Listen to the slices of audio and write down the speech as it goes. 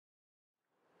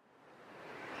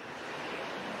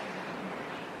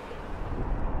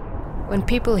When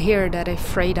people hear that I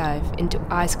freedive into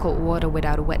ice-cold water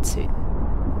without a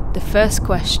wetsuit, the first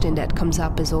question that comes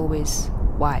up is always,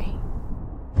 why?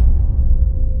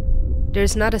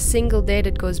 There's not a single day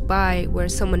that goes by where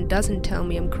someone doesn't tell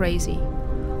me I'm crazy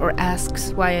or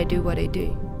asks why I do what I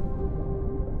do.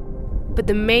 But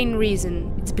the main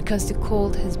reason is because the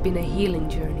cold has been a healing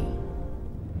journey.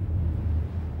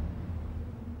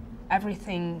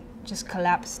 Everything just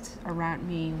collapsed around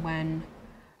me when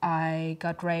I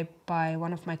got raped by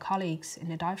one of my colleagues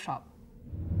in a dive shop.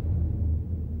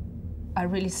 I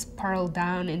really spiraled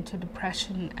down into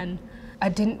depression, and I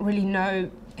didn't really know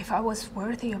if I was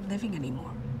worthy of living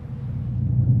anymore.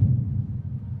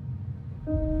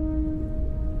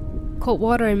 Cold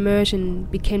water immersion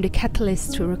became the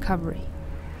catalyst to recovery.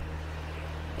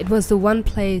 It was the one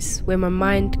place where my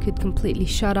mind could completely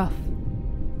shut off.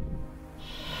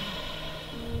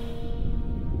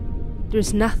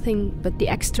 There's nothing but the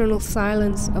external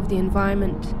silence of the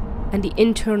environment and the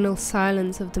internal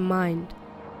silence of the mind.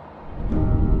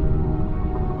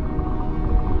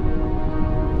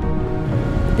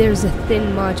 There's a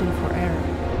thin margin for error.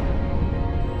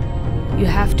 You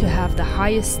have to have the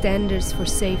highest standards for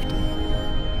safety.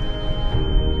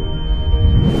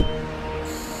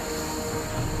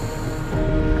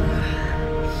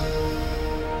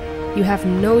 You have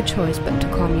no choice but to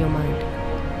calm your mind,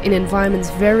 in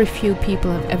environments very few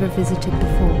people have ever visited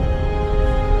before.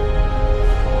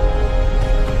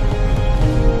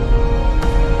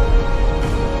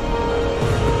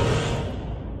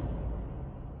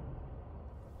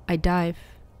 I dive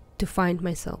to find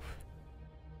myself.